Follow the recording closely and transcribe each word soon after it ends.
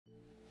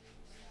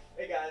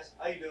guys,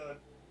 how you doing?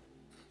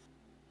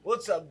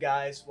 What's up,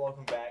 guys?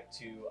 Welcome back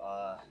to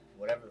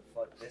whatever the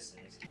fuck this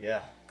is.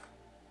 Yeah.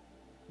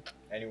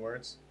 Any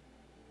words?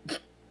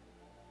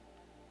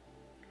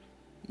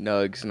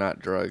 Nugs, not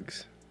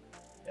drugs.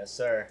 Yes,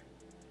 sir.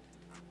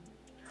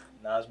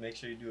 Naz, make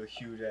sure you do a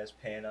huge ass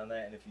pan on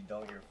that, and if you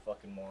don't, you're a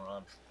fucking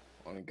moron.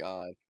 Oh my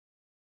god.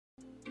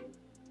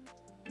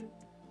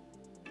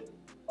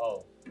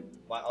 Oh,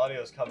 my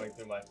audio is coming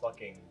through my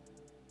fucking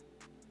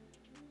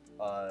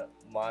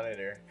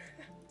monitor.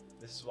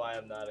 This is why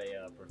I'm not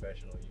a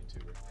professional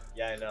YouTuber.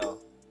 Yeah, I know.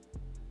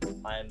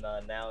 I'm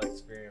now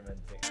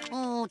experimenting.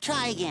 Oh,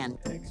 try again.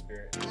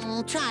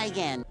 Try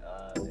again.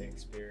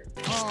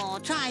 Oh,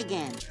 try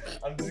again.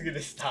 I'm just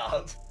gonna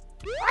stop.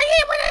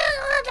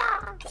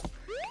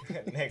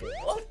 Nigga,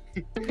 what?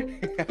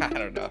 I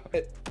don't know.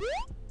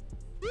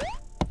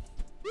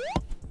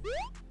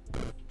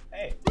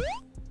 Hey.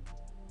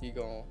 You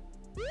going?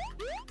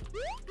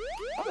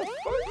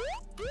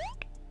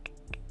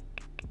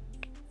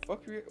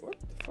 What the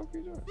fuck are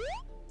you doing?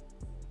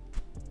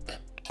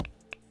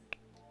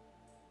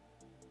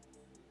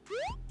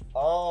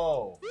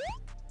 Oh.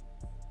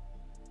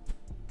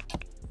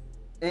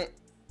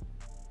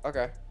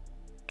 Okay.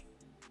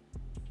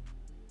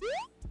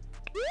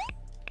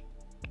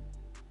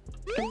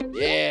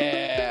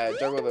 Yeah,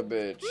 juggle the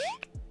bitch.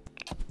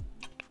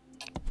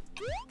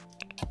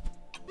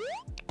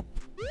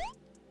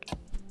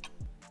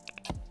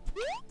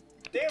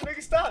 Damn,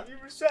 nigga, stop! You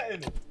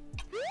resetting it.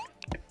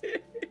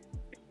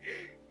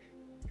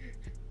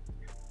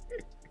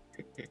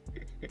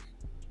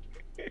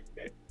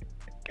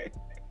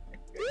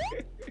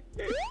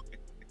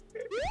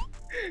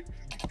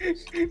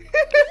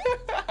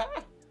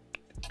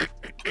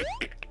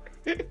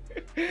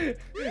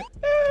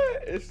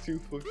 It's too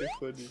fucking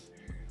funny.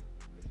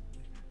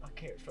 I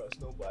can't trust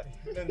nobody.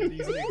 None of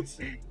these niggas.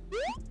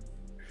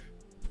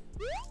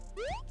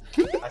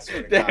 I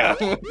swear to God.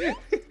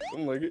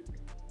 I'm like it.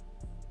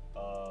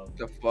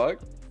 The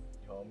fuck?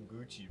 Yo, I'm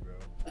Gucci, bro.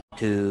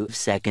 2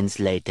 seconds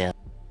later.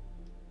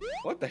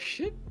 What the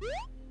shit?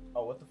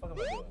 Oh, what the fuck am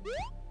I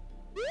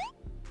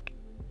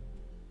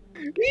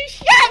doing? He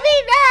shot me,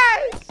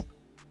 Naz!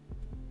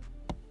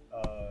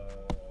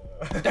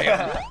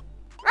 Damn.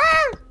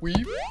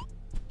 Weave.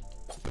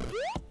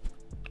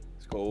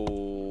 Let's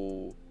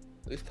go.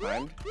 It's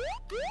timed.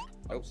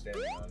 I'm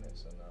standing on it,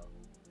 so no.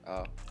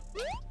 Oh.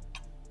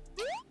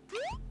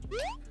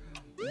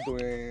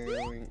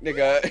 Doing,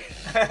 nigga.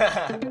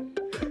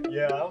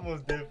 Yeah, I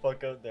almost did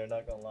fuck up there,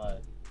 not gonna lie.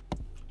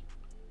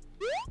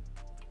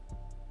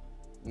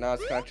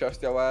 Naz, can I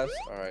trust your ass?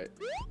 Alright.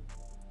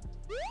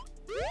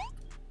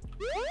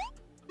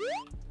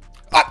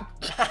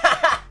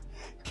 Ah!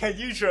 Can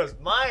you trust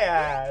my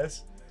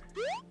ass?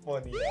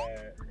 Funny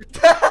ass.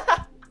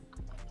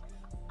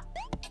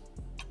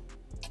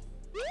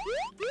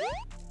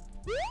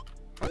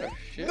 What the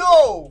shit?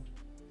 No!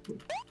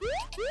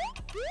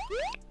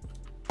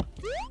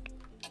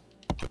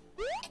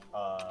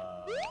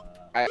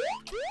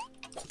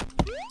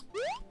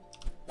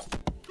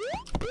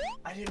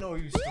 I didn't know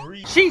he was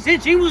 3. She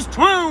said she was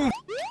 12.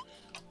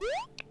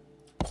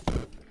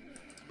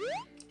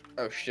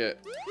 Oh shit.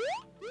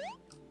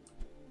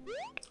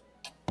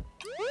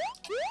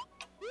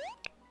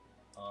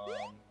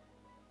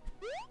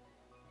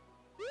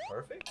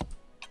 Perfect?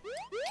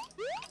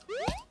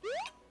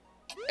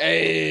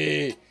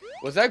 Hey!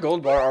 Was that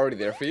gold bar already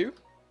there for you?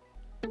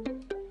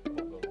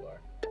 Gold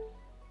bar.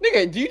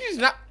 Nigga, do you just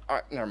not?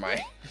 Alright, never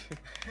mind.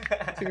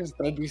 Niggas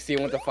don't be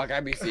seeing what the fuck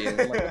I be seeing.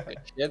 I'm like, what the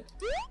shit?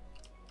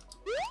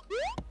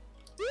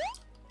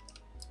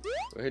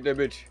 Go hit that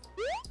bitch.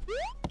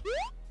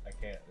 I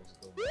can't. There's a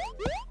gold bar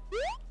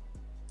there.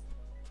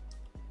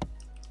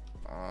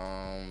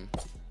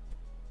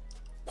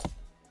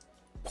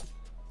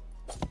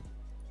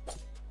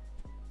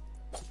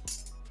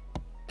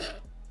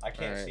 I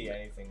can't see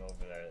anything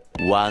over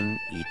there. 1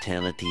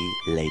 eternity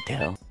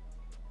later.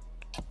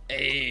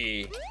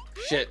 Hey!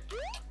 Shit.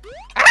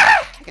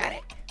 Ah! I got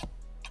it.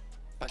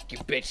 Fuck you,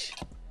 bitch.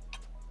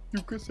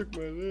 You can suck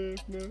my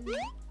ass, man.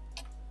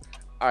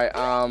 Alright,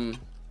 how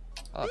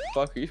the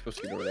fuck are you supposed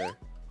to get over there?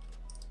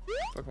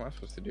 What am I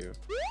supposed to do?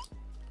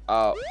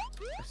 Oh,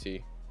 I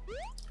see.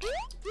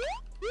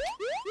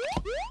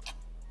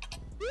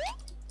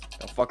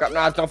 Don't fuck up,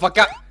 Naz, don't fuck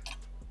up!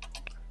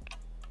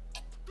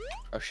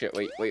 Oh shit,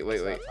 wait.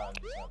 It's not time,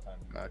 it's not time.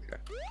 Okay.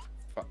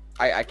 Fuck.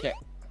 I can't.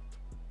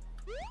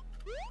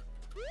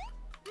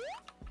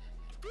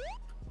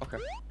 Okay.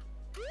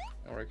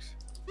 That works.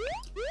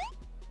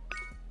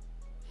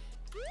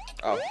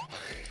 Oh.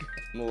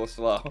 I'm a little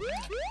slow.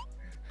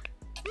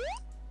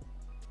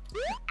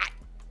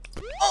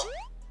 Oh!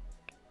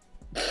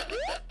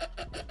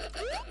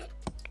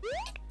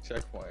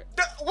 Checkpoint.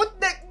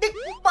 What the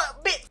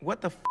bit?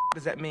 What the f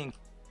does that mean?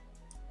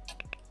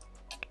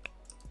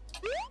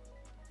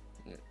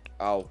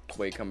 Oh,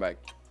 wait, come back.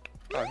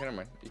 Oh, never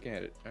mind. You can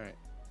hit it. Alright.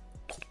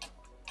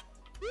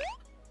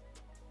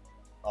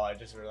 Oh, I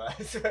just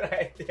realized what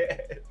I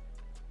did.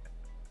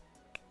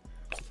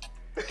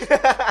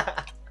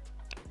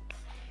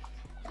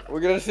 We're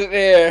gonna sit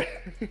there.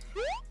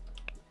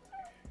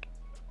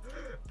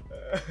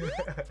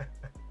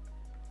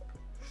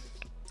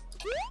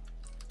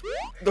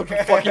 Don't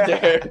you fucking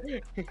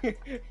dare.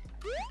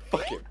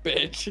 Fucking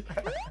bitch.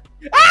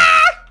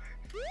 Ah!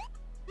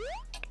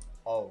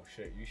 Oh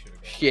shit, you should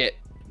have gone. Shit.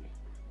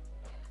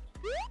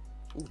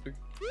 Ooh,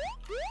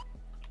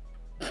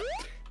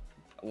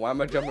 why am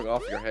I jumping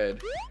off your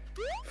head?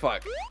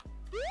 Fuck.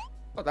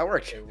 Oh, that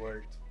worked. It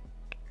worked.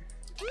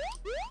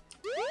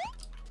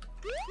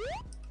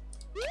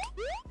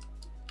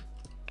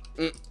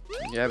 You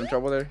having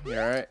trouble there? You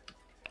alright?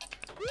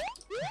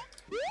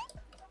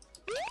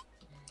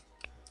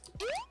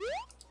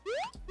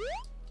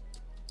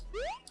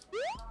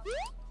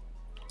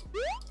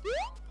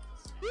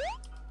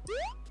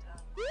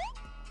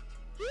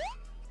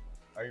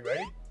 Are you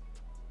ready?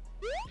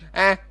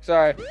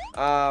 Sorry.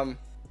 That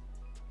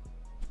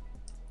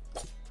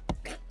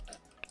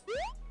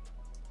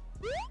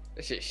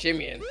shit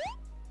shimmying.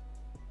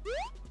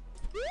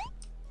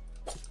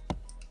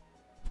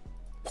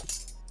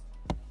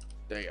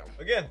 Damn.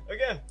 Again.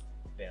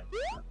 Damn.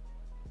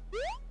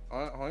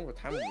 How long what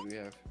time do we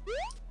have?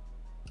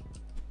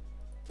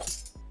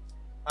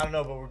 I don't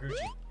know, but we're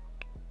Gucci.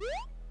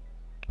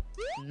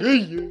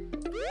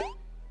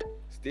 Yeah.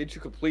 Stage 2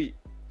 complete.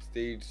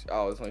 Stage.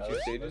 Oh, there's only 2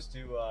 stages. Let's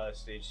do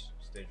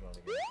stage 1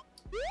 again.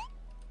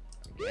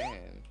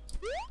 Again.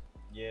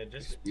 Yeah,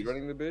 just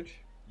Speedrunning the bitch.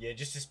 Yeah,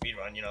 just a speed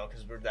run, you know,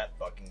 because we're that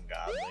fucking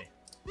godly.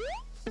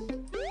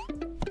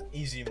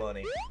 Easy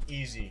money.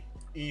 Easy.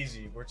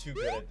 We're too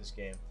good at this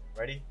game.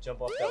 Ready?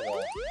 Jump off that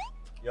wall.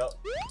 Yup.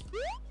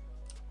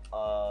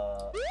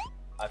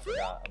 I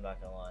forgot. I'm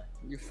not gonna lie.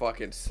 You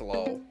fucking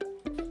slow.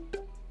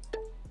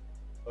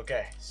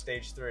 Okay,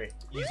 stage 3.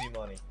 Easy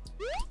money.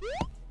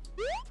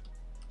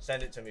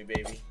 Send it to me,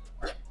 baby.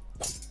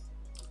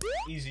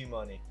 Easy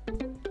money.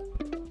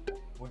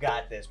 We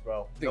got this,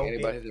 bro. Think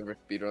anybody has ever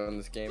speedrun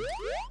this game?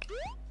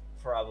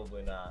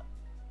 Probably not.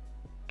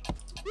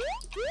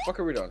 Fuck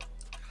are we doing?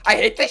 I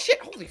hate this shit.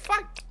 Holy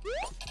fuck.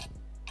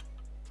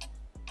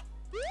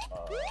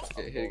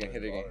 Hit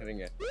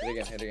again.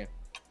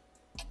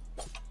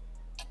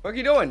 What are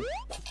you doing?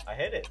 I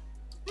hit it.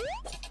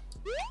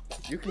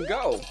 You can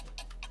go.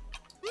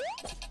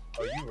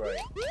 Oh, you right.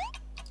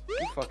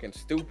 You fucking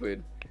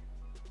stupid.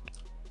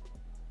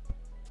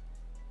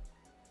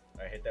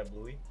 Alright, hit that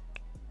bluey.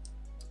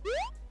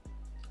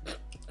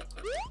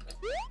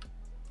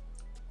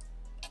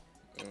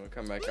 I'm gonna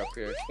come back up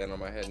here, stand on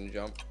my head and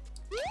jump.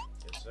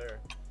 Yes, sir.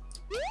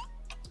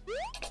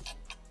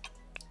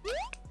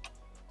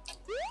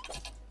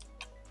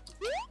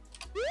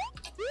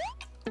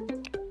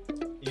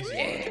 Easy.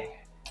 Yeah.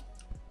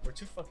 We're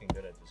too fucking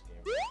good at this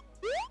game.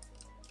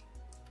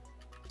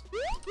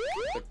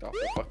 Clicked off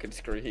the fucking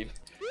screen.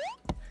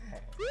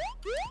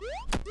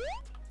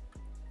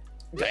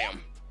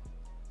 Damn.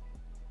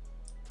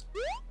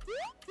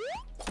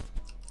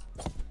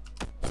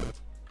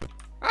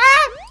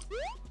 Ah!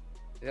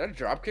 Did I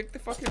drop kick the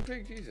fucking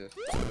pig? Jesus.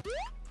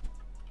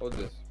 Hold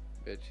this,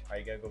 bitch.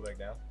 Alright, you gotta go back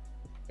down.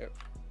 Yep.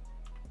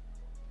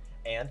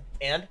 And.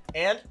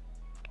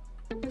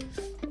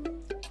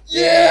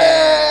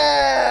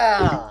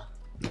 Yeah!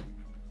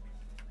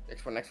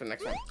 Next one. Shit,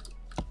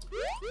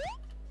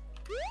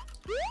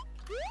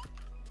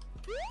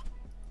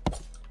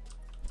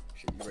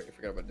 you right, I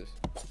forgot about this.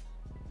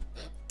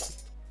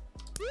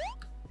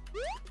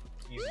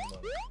 Easy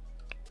money.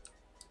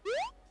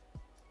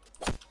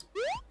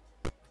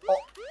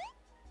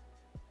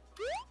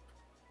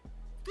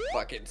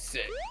 Fucking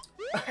sick.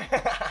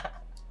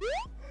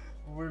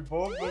 We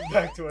both went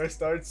back to our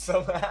start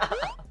somehow.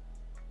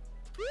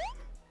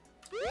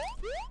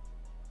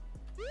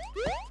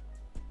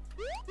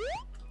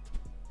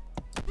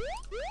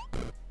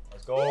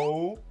 Let's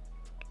go.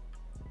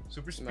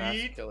 Super Math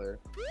speed. killer.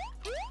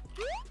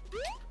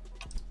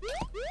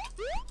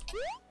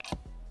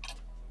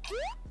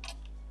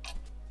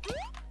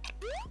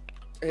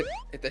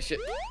 Hit that shit.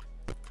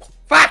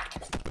 Fuck!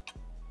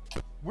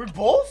 We're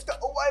both.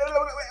 Oh, I don't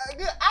know.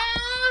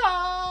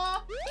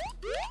 Ah!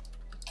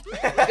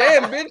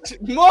 Damn, bitch!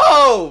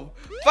 Move!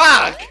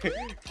 Fuck!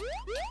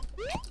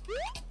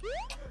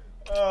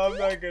 Oh, I'm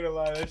not gonna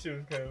lie. That shit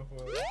was kind of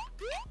fun.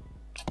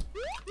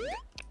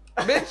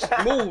 Bitch,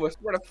 move! I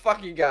swear to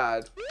fucking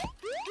God.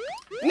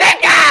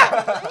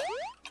 Nigga!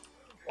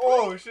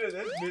 Oh shit!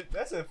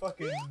 That's a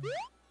fucking.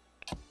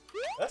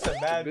 That's a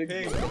mad big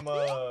pig one. from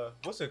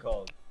what's it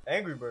called?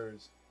 Angry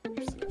Birds.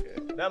 Okay.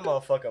 That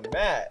motherfucker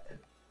mad.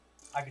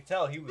 I could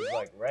tell he was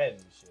like red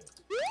and shit.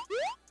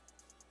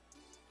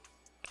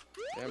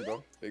 Damn,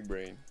 bro. Big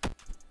brain.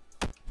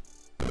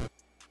 I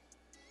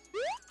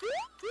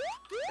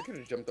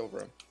could've jumped over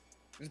him.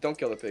 Just don't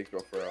kill the pigs,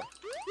 bro, for real.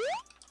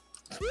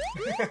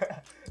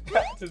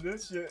 Not to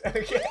this shit.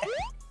 Okay.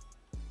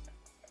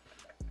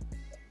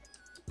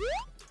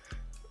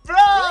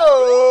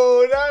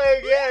 Bro, not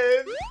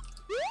again.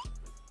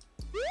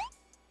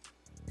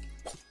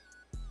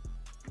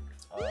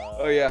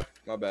 Oh, yeah.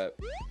 My bad.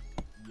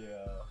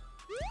 Yeah.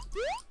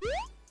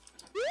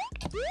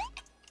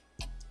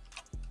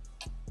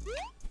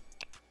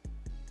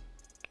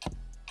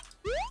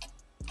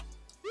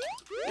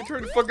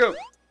 Turn the fuck up.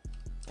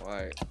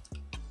 Alright.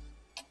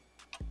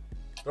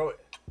 Throw it.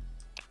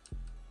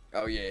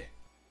 Oh yeah.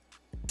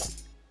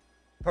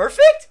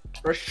 Perfect?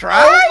 First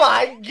try? Oh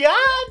my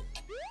god!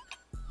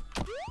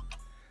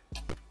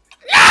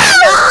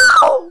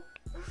 No!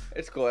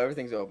 It's cool,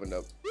 everything's opened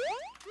up.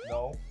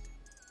 No.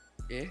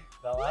 Yeah?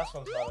 That last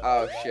one's not.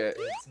 Oh shit.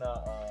 It's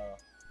not.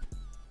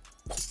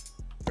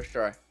 First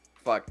try.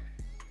 Fuck.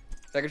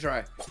 Second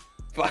try.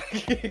 Fuck.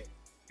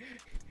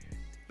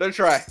 Third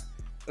try.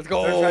 Let's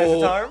go. Third try's the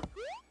charm.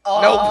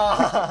 Nope.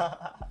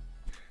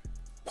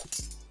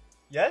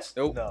 Yes?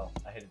 Nope. No.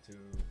 I hit it too.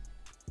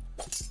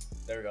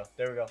 There we go.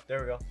 There we go. There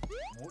we go.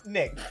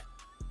 Nick.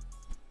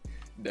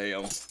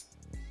 Damn.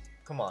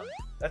 Come on.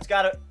 That's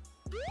gotta.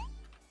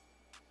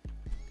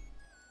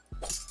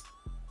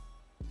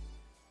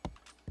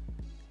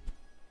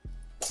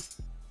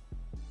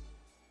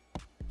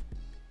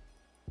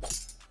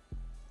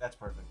 That's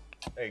perfect.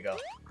 There you go.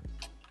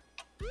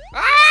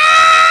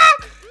 Ah!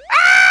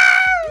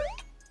 Ah!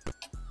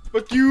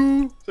 Fuck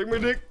you. Suck my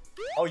dick.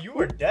 Oh, you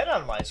were dead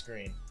on my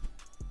screen.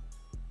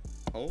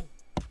 Oh.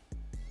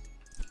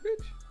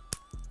 Bitch.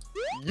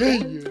 Yeah.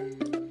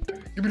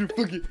 Give me the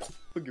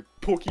fucking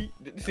pokey.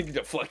 This thing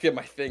deflected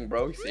my thing,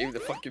 bro. Save the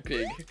fucking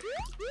pig.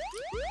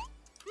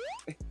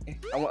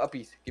 I want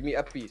uppies. Give me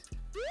uppies.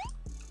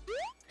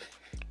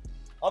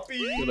 Uppy.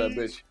 Look at that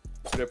bitch.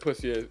 Look at that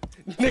pussy ass.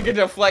 Nigga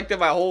deflected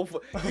my whole.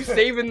 You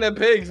saving the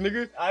pigs,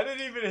 nigga. I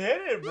didn't even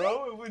hit it,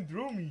 bro. It went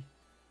through me.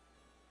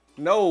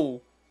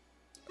 No.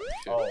 Shit.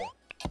 Oh.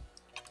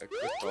 I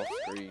clicked off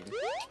screen.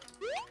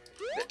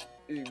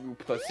 You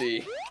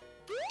pussy.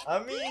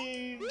 I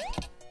mean,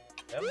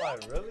 am I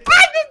really?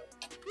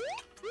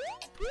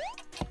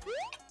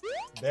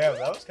 Damn,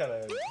 that was kind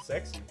of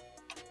sexy.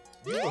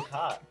 You look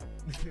hot.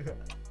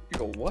 You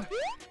go what?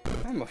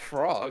 I'm a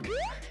frog.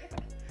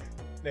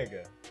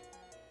 Nigga.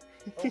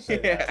 Don't say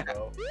that,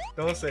 bro.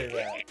 Don't say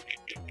that.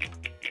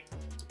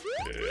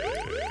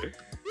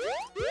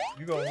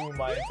 You gonna ruin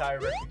my entire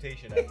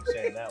reputation after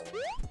saying that one.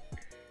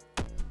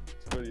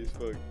 It's funny as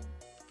fuck.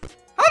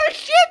 How the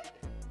shit?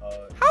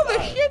 How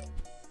the shit?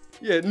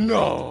 Yeah,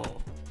 no.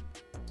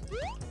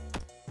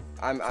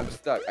 I'm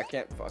stuck. I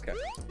can't. Okay.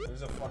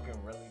 There's a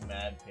fucking really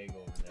mad pig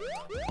over there,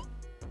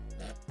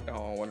 bro.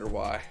 Oh, I wonder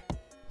why.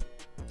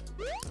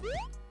 Really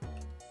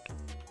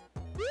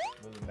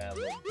mad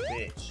little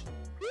bitch.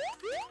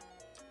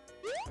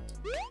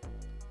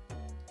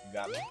 You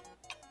got me?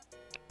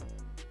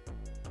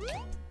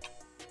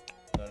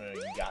 No,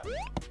 you got me.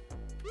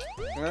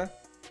 Huh?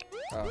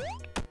 Oh,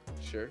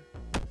 sure.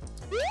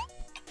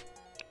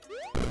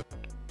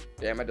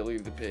 Damn, I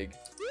deleted the pig.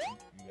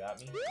 You got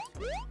me?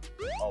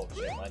 Oh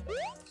shit, my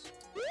dumbass.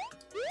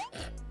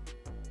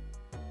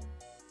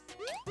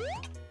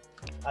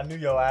 I knew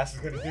your ass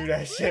was gonna do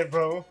that shit,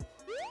 bro.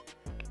 You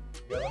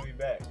gotta let me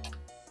back.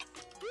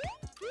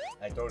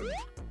 I throw it.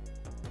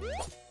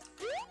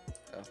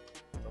 Oh.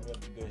 Throw me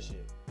up the good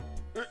shit.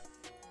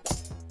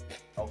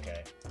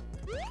 Okay.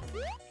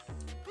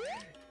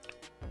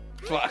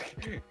 Fuck.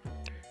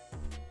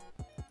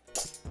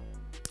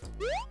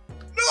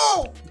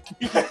 No!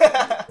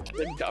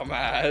 The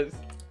dumbass.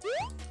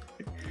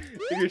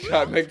 You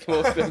try to make the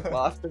most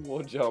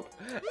impossible jump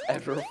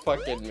ever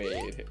fucking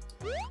made.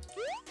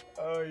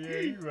 Oh yeah,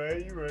 you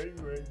right.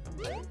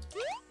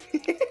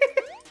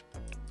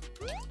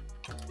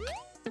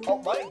 Oh,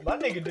 my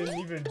nigga didn't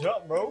even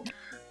jump, bro.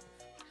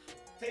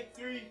 Take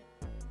 3.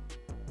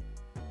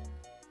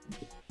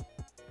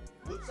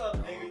 What's up,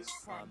 niggas?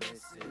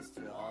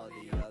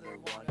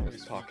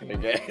 He's talking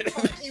again.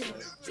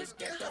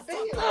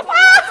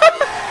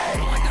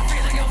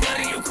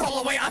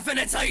 I'm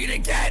finna tell you to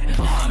get.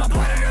 I'm a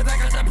predator that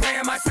got the prey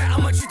in my set.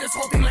 I'ma treat this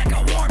whole thing like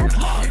a war.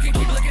 You can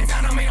keep looking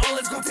down on me. All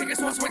it's gonna take is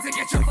one swing to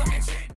get your fucking shit.